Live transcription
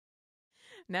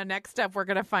Now, next up, we're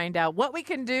going to find out what we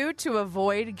can do to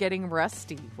avoid getting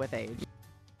rusty with age.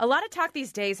 A lot of talk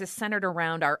these days is centered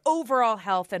around our overall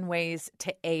health and ways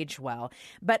to age well.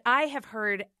 But I have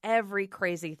heard every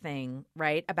crazy thing,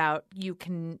 right, about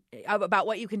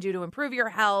what you can do to improve your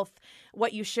health,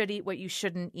 what you should eat, what you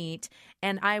shouldn't eat.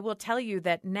 And I will tell you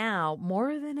that now,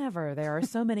 more than ever, there are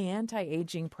so many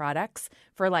anti-aging products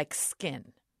for like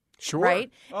skin. Sure.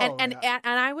 Right. Oh, and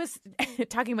I was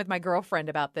talking with my girlfriend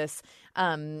about this.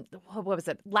 What was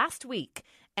it? Last week.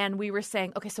 And we were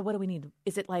saying, okay, so what do we need?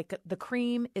 Is it like the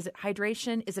cream? Is it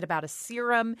hydration? Is it about a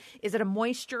serum? Is it a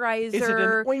moisturizer? Is it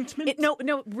an ointment?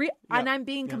 And I'm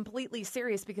being completely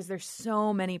serious because there's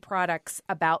so many products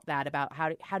about that, about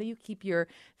how do you keep your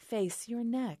face, your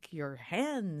neck, your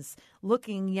hands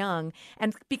looking young.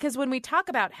 And because when we talk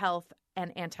about health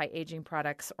and anti-aging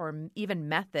products or even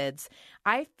methods,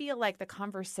 I feel like the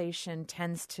conversation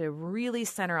tends to really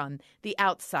center on the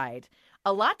outside.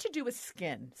 A lot to do with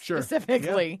skin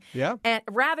specifically. Yeah. And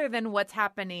rather than what's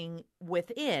happening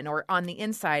within or on the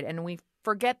inside. And we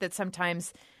forget that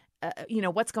sometimes,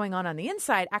 what's going on the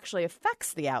inside actually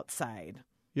affects the outside.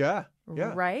 Yeah.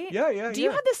 Right? Yeah. Do you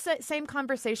have the same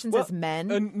conversations as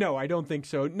men? No, I don't think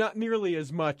so. Not nearly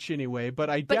as much anyway,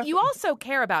 but But you also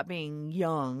care about being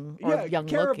young or young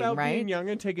care looking, about right? being young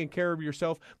and taking care of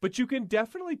yourself. But you can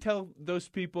definitely tell those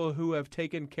people who have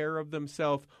taken care of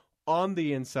themselves on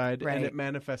the inside, and it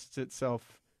manifests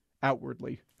itself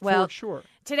outwardly. Well, for sure.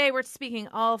 Today we're speaking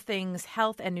all things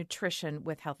health and nutrition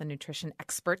with health and nutrition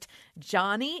expert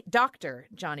Dr.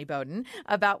 Jonny Bowden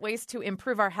about ways to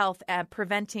improve our health and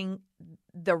preventing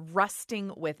the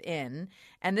rusting within.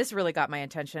 And this really got my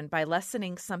attention by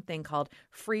lessening something called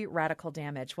free radical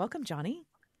damage. Welcome, Jonny.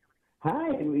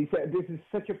 Hi, Lisa. This is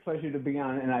such a pleasure to be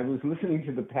on. And I was listening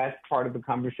to the past part of the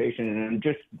conversation, and I'm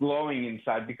just glowing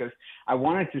inside because I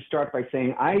wanted to start by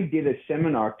saying I did a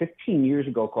seminar 15 years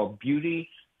ago called Beauty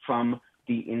from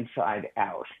the Inside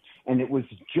Out. And it was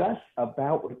just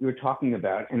about what you're talking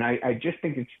about. And I just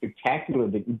think it's spectacular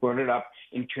that you brought it up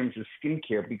in terms of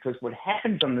skincare, because what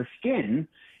happens on the skin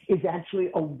is actually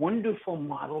a wonderful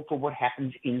model for what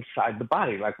happens inside the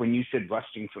body, like when you said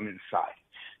rusting from inside.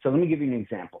 So let me give you an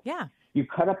example. Yeah. You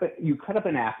cut up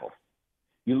an apple.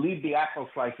 You leave the apple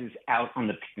slices out on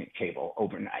the picnic table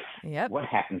overnight. Yep. What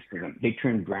happens to them? They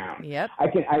turn brown. Yep. I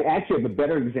actually have a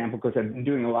better example because I've been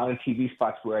doing a lot of TV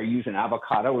spots where I use an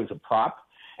avocado as a prop,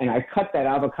 and I cut that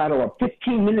avocado up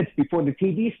 15 minutes before the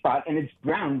TV spot, and it's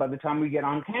brown by the time we get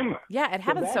on camera. Yeah, it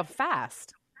happens so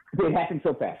fast. It happens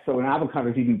so fast. So an avocado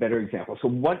is an even better example. So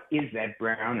what is that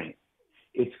browning?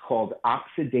 It's called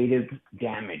oxidative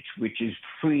damage, which is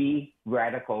free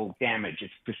radical damage.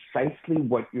 It's precisely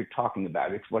what you're talking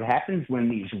about. It's what happens when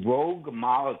these rogue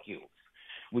molecules,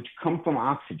 which come from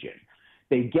oxygen,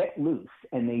 they get loose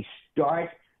and they start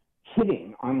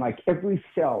hitting on like every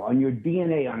cell, on your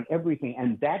DNA, on everything.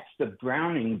 And that's the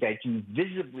browning that you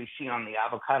visibly see on the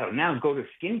avocado. Now go to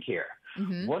skincare.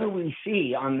 Mm-hmm. What do we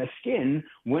see on the skin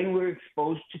when we're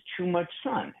exposed to too much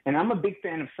sun? And I'm a big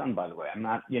fan of sun, by the way. I'm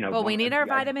not, Well, we need our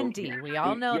vitamin D. We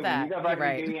all know that. We need our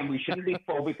vitamin D, and we shouldn't be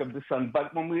phobic of the sun.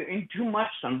 But when we're in too much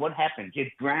sun, what happens? It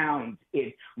browns,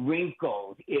 it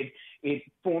wrinkles, it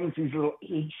forms these little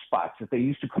age spots that they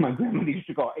used to call, my grandmother used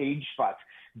to call age spots.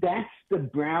 That's the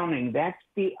browning. That's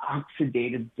the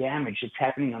oxidative damage that's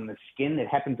happening on the skin. That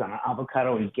happens on an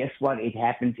avocado. And guess what? It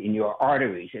happens in your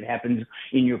arteries. It happens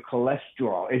in your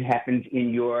cholesterol. It happens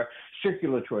in your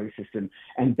circulatory system.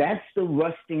 And that's the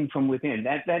rusting from within.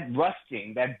 That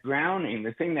rusting, that browning,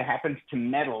 the thing that happens to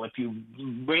metal if you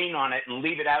rain on it and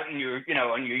leave it out in your,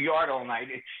 on your yard all night,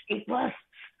 it rusts.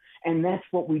 And that's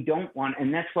what we don't want.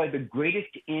 And that's why the greatest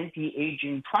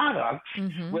anti-aging products,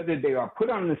 mm-hmm. whether they are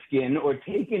put on the skin or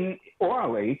taken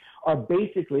orally, are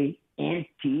basically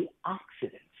antioxidants.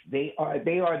 They are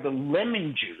the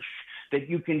lemon juice that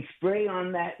you can spray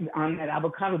on that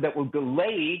avocado that will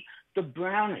delay the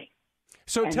browning.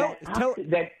 So go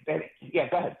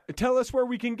ahead. Tell us where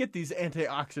we can get these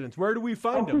antioxidants. Where do we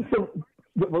find them?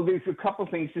 Well, there's a couple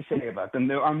things to say about them.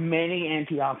 There are many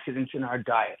antioxidants in our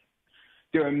diet.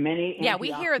 There are many. Yeah,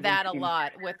 we hear that a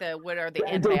lot with what are the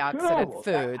antioxidant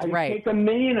foods, right? I take 1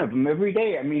 million of them every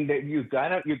day. I mean, you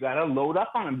gotta load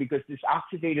up on them because this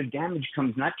oxidative damage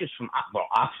comes not just from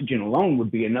oxygen alone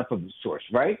would be enough of a source,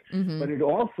 right? Mm-hmm. But it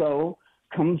also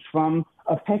comes from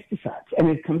pesticides, and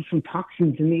it comes from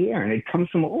toxins in the air, and it comes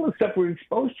from all the stuff we're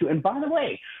exposed to. And by the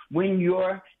way, when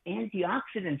your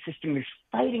antioxidant system is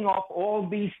fighting off all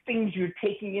these things you're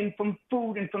taking in from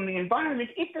food and from the environment,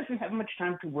 it doesn't have much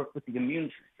time to work with the immune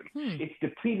system. It's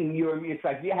depleting your immune. It's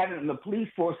like you have it in the police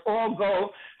force all go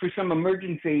for some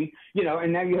emergency,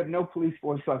 and now you have no police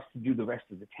force left to do the rest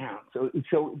of the town.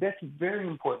 So that's a very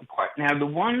important part. Now, the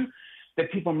one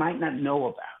that people might not know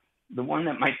about, the one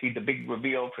that might be the big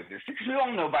reveal for this, because we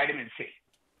all know vitamin C.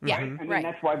 Yeah, right? I mean,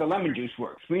 that's why the lemon juice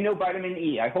works. We know vitamin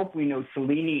E. I hope we know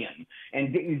selenium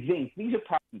and zinc. These are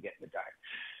products you get in the diet.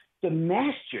 The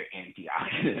master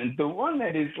antioxidant, the one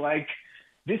that is like,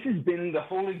 this has been the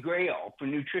holy grail for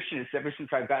nutritionists ever since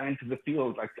I got into the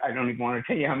field. Like, I don't even want to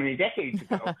tell you how many decades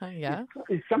ago.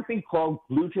 It's something called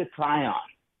glutathione.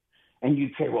 And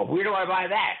you'd say, well, where do I buy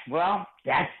that? Well,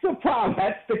 that's the problem.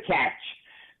 That's the catch.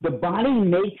 The body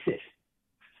makes it.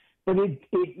 But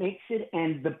it makes it,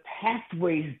 and the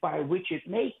pathways by which it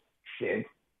makes it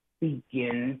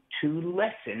begin to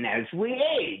lessen as we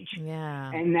age.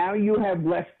 Yeah. And now you have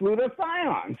less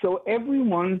glutathione. So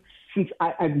everyone,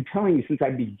 I've been telling you, since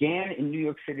I began in New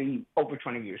York City over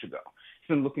 20 years ago,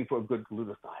 has been looking for a good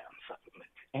glutathione supplement.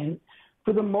 And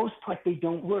for the most part, they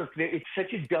don't work. It's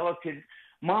such a delicate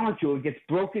molecule. It gets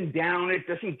broken down. It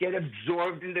doesn't get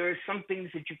absorbed. And there are some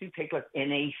things that you can take, like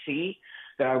NAC,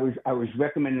 that I was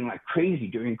recommending like crazy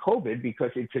during COVID, because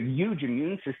it's a huge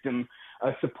immune system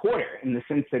supporter in the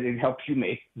sense that it helps you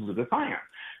make glutathione.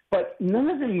 But none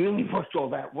of them really worked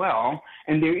all that well,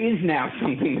 and there is now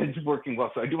something that's working well.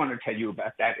 So I do want to tell you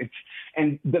about that.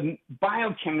 And the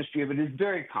biochemistry of it is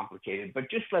very complicated,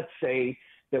 but just let's say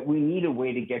that we need a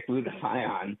way to get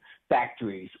glutathione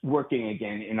factories working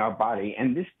again in our body.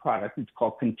 And this product is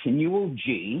called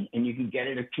Continual-G, and you can get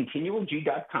it at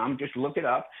continual-g.com. Just look it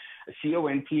up,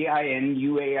 Continual-G,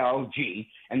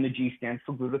 and the G stands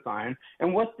for glutathione.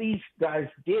 And what these guys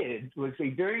did was they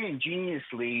very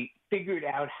ingeniously figured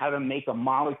out how to make a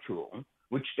molecule,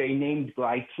 which they named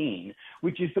glycine,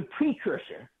 which is the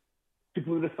precursor to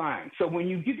glutathione. So when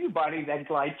you give your body that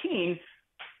glycine,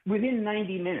 within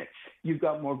 90 minutes, you've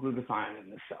got more glutathione in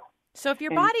the cell. So if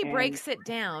your body breaks it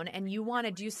down and you want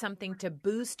to do something to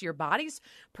boost your body's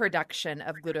production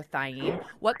of glutathione,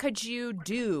 what could you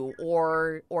do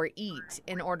or eat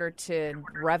in order to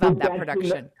rev up that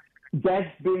production?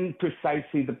 That's been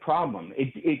precisely the problem.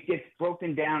 It gets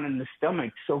broken down in the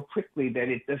stomach so quickly that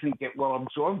it doesn't get well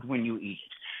absorbed when you eat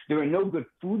it. There are no good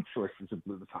food sources of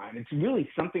glutathione. It's really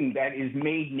something that is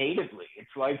made natively.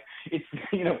 It's like, if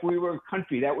we were a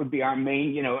country, that would be our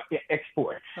main,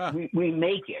 export. We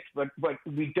make it, but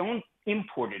we don't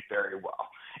import it very well.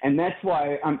 And that's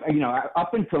why,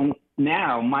 up until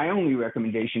now, my only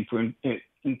recommendation for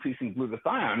increasing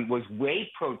glutathione was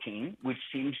whey protein, which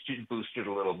seems to boost it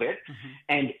a little bit,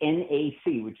 and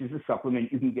NAC, which is a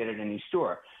supplement you can get at any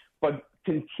store. But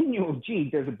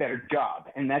Continual-G does a better job,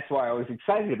 and that's why I was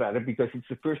excited about it, because it's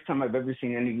the first time I've ever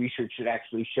seen any research that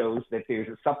actually shows that there's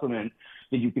a supplement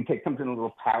that you can take. It comes in a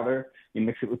little powder, you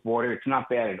mix it with water. It's not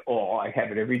bad at all. I have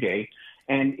it every day,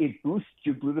 and it boosts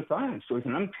your glutathione stores.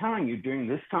 And I'm telling you, during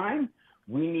this time,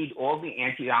 we need all the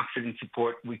antioxidant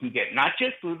support we can get, not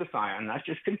just glutathione, not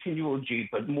just Continual-G,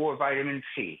 but more vitamin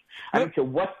C. I don't care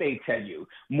what they tell you,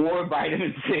 more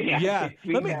vitamin C. Yeah.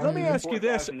 Let me ask you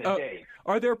this.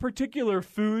 Are there particular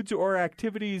foods or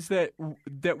activities that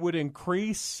would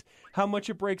increase how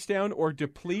much it breaks down or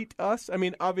deplete us? I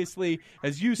mean, obviously,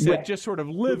 as you said, just sort of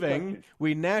living,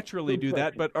 we naturally do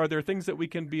that, but are there things that we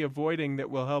can be avoiding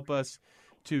that will help us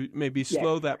to maybe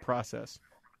slow that process?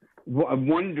 A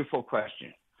wonderful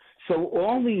question. So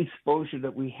all the exposure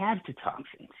that we have to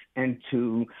toxins and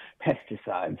to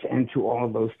pesticides and to all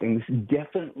of those things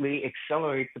definitely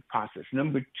accelerate the process.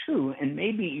 Number two, and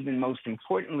maybe even most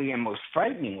importantly and most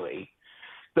frighteningly,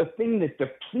 the thing that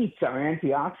depletes our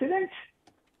antioxidants,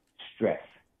 stress.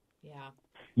 Yeah.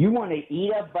 You want to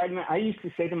eat up vitamin. I used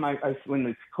to say to when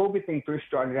the COVID thing first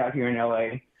started out here in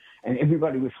LA, and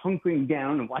everybody was hunkering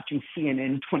down and watching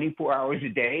CNN 24 hours a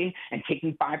day and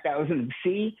taking 5,000 of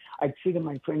C, I'd say to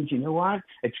my friends, you know what?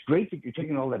 It's great that you're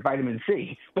taking all that vitamin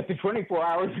C, but the 24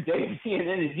 hours a day of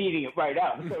CNN is eating it right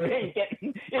up. So it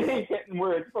ain't getting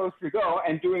where it's supposed to go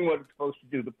and doing what it's supposed to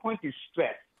do. The point is,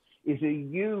 stress is a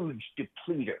huge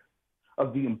depleter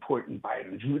of the important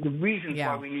vitamins. The reasons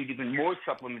why we need even more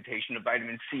supplementation of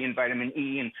vitamin C and vitamin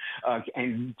E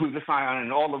and glutathione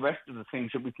and all the rest of the things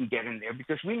that we can get in there,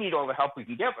 because we need all the help we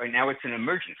can get right now. It's an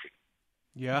emergency.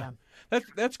 Yeah.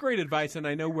 That's great advice, and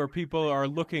I know where people are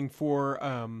looking for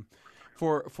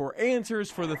for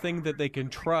answers, for the thing that they can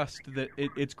trust, that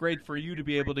it's great for you to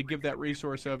be able to give that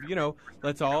resource of,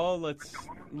 let's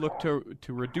look to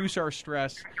reduce our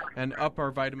stress and up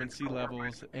our vitamin C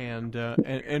levels and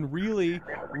really,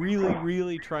 really,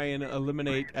 really try and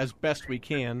eliminate as best we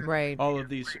can all of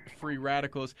these free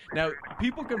radicals. Now,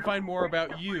 people can find more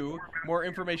about you, more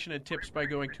information and tips by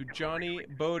going to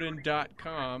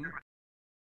JonnyBowden.com.